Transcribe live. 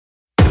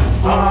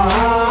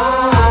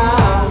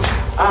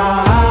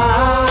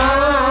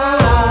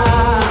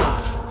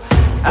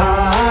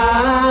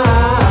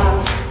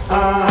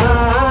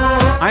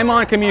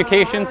ImOn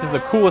Communications is the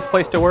coolest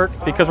place to work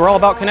because we're all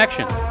about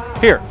connections.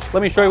 Here,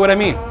 let me show you what I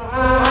mean.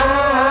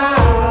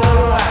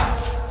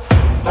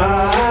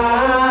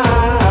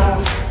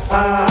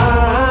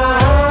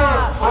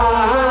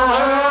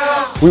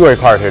 We work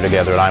hard here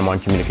together at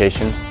ImOn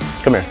Communications.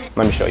 Come here,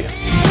 let me show you.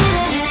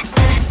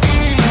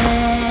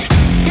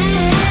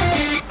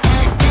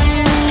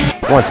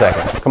 One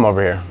second, come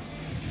over here.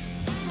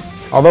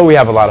 Although we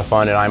have a lot of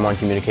fun at ImOn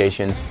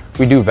Communications,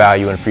 we do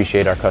value and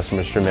appreciate our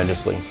customers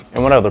tremendously.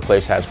 And what other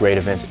place has great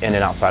events in and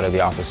outside of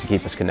the office to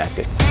keep us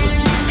connected?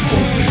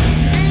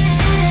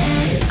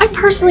 I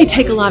personally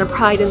take a lot of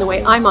pride in the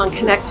way ImOn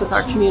connects with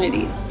our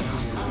communities.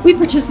 We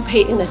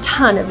participate in a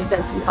ton of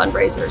events and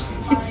fundraisers.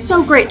 It's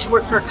so great to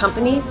work for a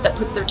company that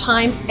puts their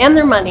time and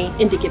their money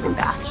into giving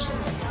back.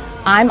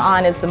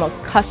 ImOn is the most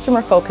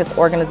customer-focused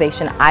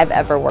organization I've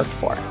ever worked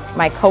for.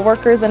 My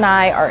coworkers and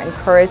I are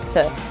encouraged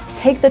to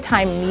take the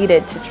time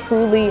needed to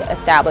truly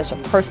establish a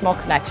personal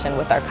connection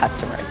with our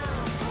customers.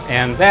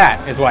 And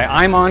that is why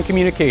ImOn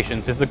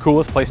Communications is the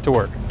coolest place to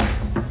work.